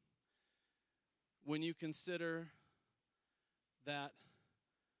him when you consider that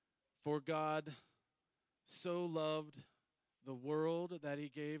for God so loved the world that he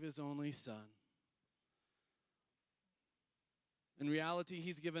gave his only son? In reality,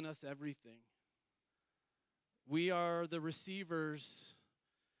 he's given us everything. We are the receivers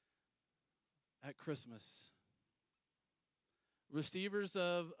at Christmas. Receivers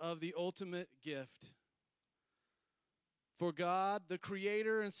of the ultimate gift. For God, the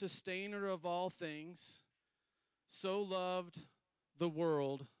creator and sustainer of all things, so loved the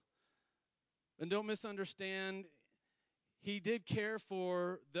world. And don't misunderstand, he did care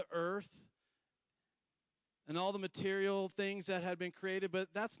for the earth and all the material things that had been created, but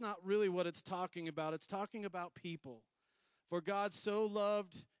that's not really what it's talking about. It's talking about people. For God so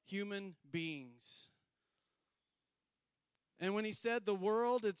loved human beings. And when he said the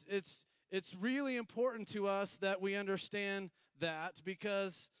world, it's really important to us that we understand that,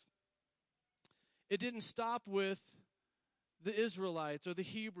 because it didn't stop with the Israelites or the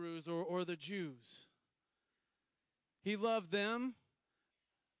Hebrews or the Jews. He loved them,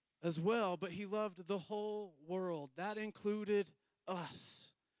 as well, but he loved the whole world. That included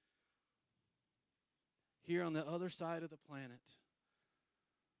us here on the other side of the planet.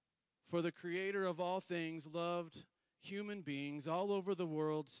 For the creator of all things loved human beings all over the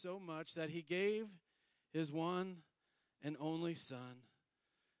world so much that he gave his one and only Son,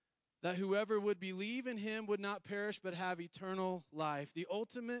 that whoever would believe in him would not perish but have eternal life. The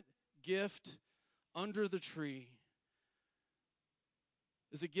ultimate gift under the tree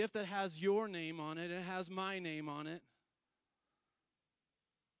is a gift that has your name on it. It has my name on it.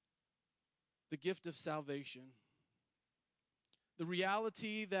 The gift of salvation. The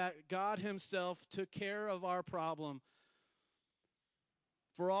reality that God himself took care of our problem.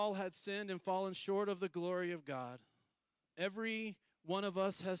 For all had sinned and fallen short of the glory of God. Every one of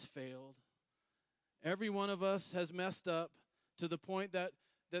us has failed. Every one of us has messed up to the point that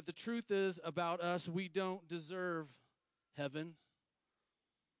the truth is about us, we don't deserve heaven.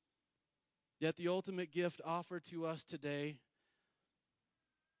 Yet the ultimate gift offered to us today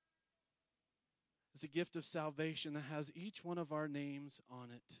is a gift of salvation that has each one of our names on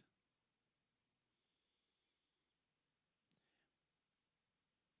it.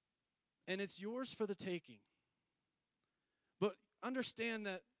 And it's yours for the taking. But understand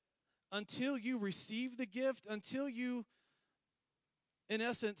that until you receive the gift, until you, in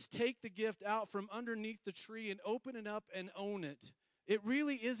essence, take the gift out from underneath the tree and open it up and own it, it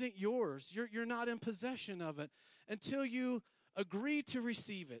really isn't yours. You're not in possession of it until you agree to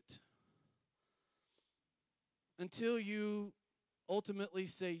receive it. Until you ultimately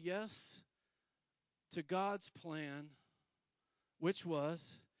say yes to God's plan, which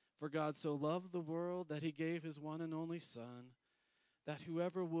was, for God so loved the world that he gave his one and only Son, that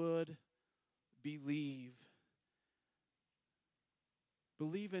whoever would believe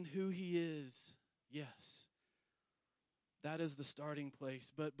in who he is, yes, that is the starting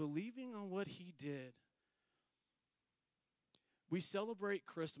place. But believing on what he did. We celebrate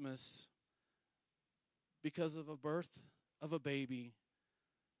Christmas because of a birth of a baby.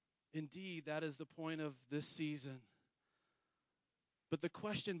 Indeed, that is the point of this season. But the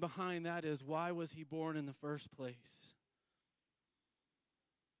question behind that is, why was he born in the first place?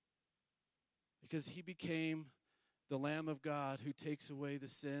 Because he became the Lamb of God who takes away the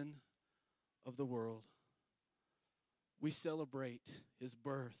sin of the world. We celebrate his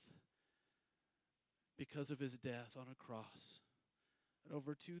birth because of his death on a cross. And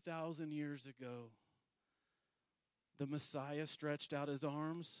over 2,000 years ago, the Messiah stretched out his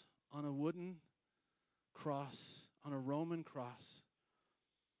arms on a wooden cross, on a Roman cross,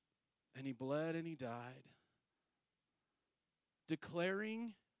 and he bled and he died,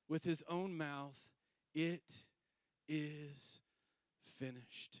 declaring with his own mouth, "It is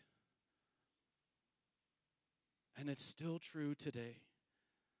finished." And it's still true today.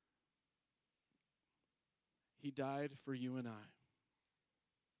 He died for you and I.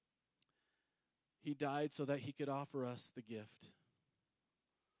 He died so that he could offer us the gift.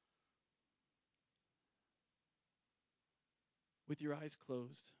 With your eyes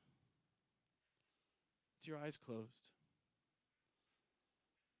closed. With your eyes closed.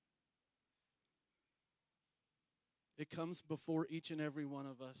 It comes before each and every one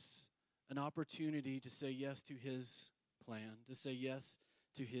of us an opportunity to say yes to his plan, to say yes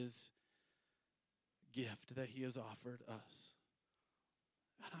to his gift that he has offered us.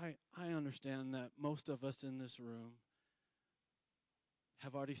 And I understand that most of us in this room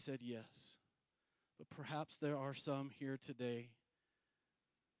have already said yes. But perhaps there are some here today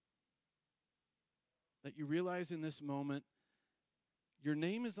that you realize in this moment your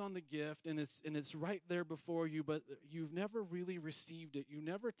name is on the gift and it's right there before you, but you've never really received it. You've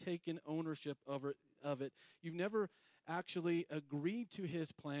never taken ownership of it. You've never actually agreed to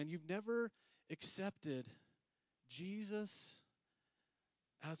his plan. You've never accepted Jesus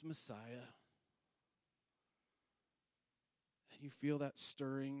as Messiah. And you feel that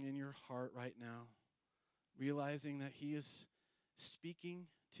stirring in your heart right now, realizing that he is speaking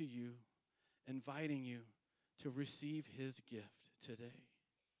to you, inviting you to receive his gift today.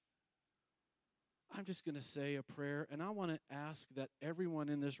 I'm just going to say a prayer, and I want to ask that everyone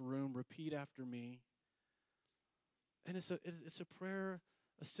in this room repeat after me. And it's a prayer,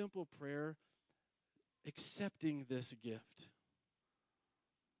 a simple prayer, accepting this gift.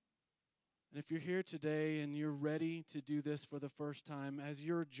 And if you're here today and you're ready to do this for the first time, as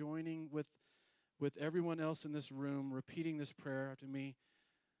you're joining with everyone else in this room, repeating this prayer after me,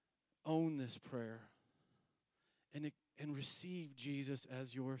 own this prayer and receive Jesus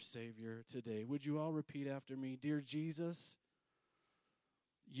as your Savior today. Would you all repeat after me? Dear Jesus,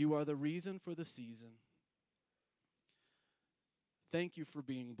 you are the reason for the season. Thank you for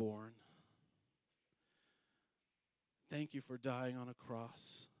being born. Thank you for dying on a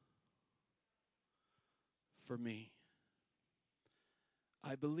cross for me.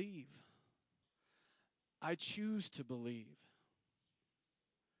 I believe. I choose to believe.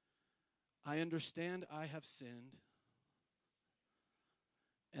 I understand I have sinned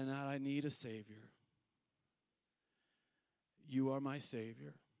and that I need a Savior. You are my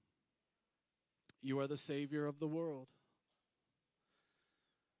Savior. You are the Savior of the world.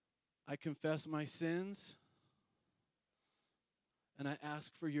 I confess my sins and I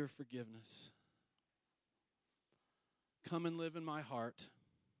ask for your forgiveness. Come and live in my heart.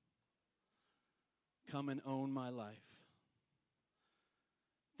 Come and own my life.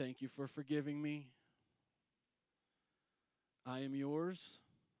 Thank you for forgiving me. I am yours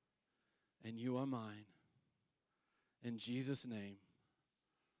and you are mine. In Jesus' name,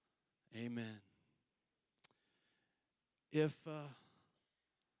 amen. If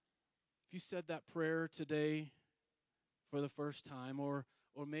you said that prayer today for the first time, or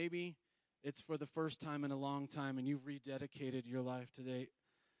maybe it's for the first time in a long time and you've rededicated your life today,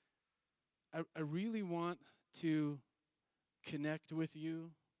 I really want to connect with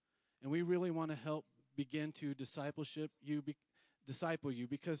you, and we really want to help begin to disciple you,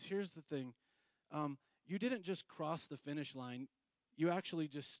 because here's the thing. You didn't just cross the finish line. You actually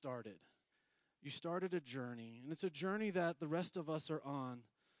just started. You started a journey, and it's a journey that the rest of us are on,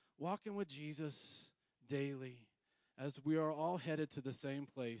 walking with Jesus daily as we are all headed to the same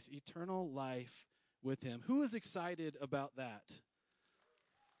place, eternal life with him. Who is excited about that?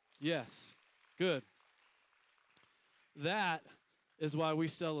 Yes, good. That is why we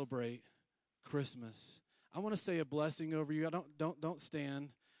celebrate Christmas. I want to say a blessing over you. Don't stand.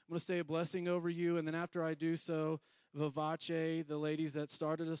 I'm going to say a blessing over you, and then after I do so, Vivace, the ladies that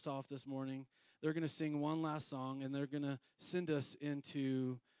started us off this morning, they're going to sing one last song, and they're going to send us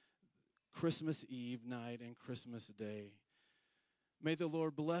into Christmas Eve night and Christmas Day. May the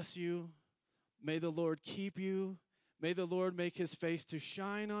Lord bless you. May the Lord keep you. May the Lord make his face to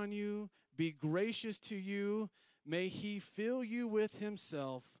shine on you, be gracious to you. May he fill you with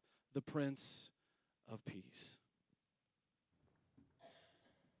himself, the Prince of Peace.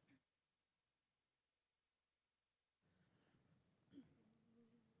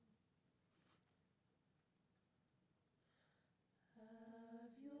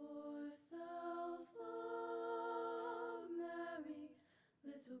 Yourself a merry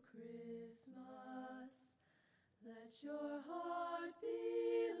little Christmas. Let your heart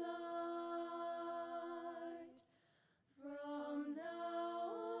be light. From now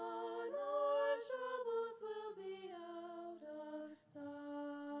on, our troubles will be out of sight.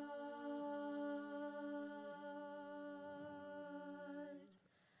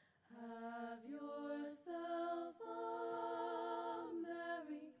 Have yourself a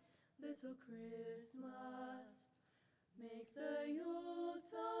merry little Christmas. Make the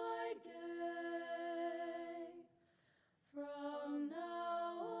Yuletide gay. From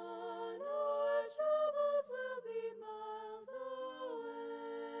now on, our troubles will be miles away.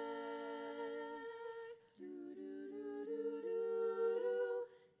 Do-do-do-do-do-do.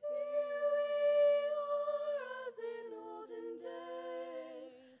 Here we are as in olden days,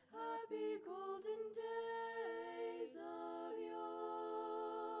 happy golden days of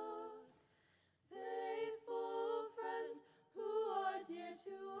yore. Faithful friends who are dear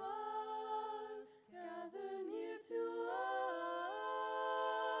to us, gather near to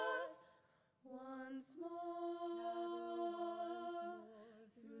us once more.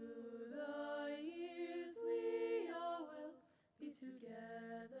 Through the years we all will be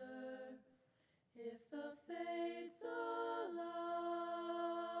together, if the fates allow.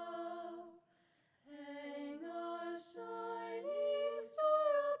 Hang a shining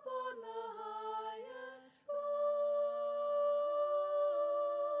star upon the highest bough,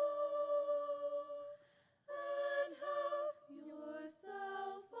 and have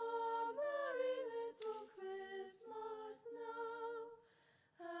yourself a merry little Christmas now.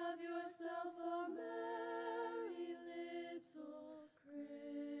 Have yourself a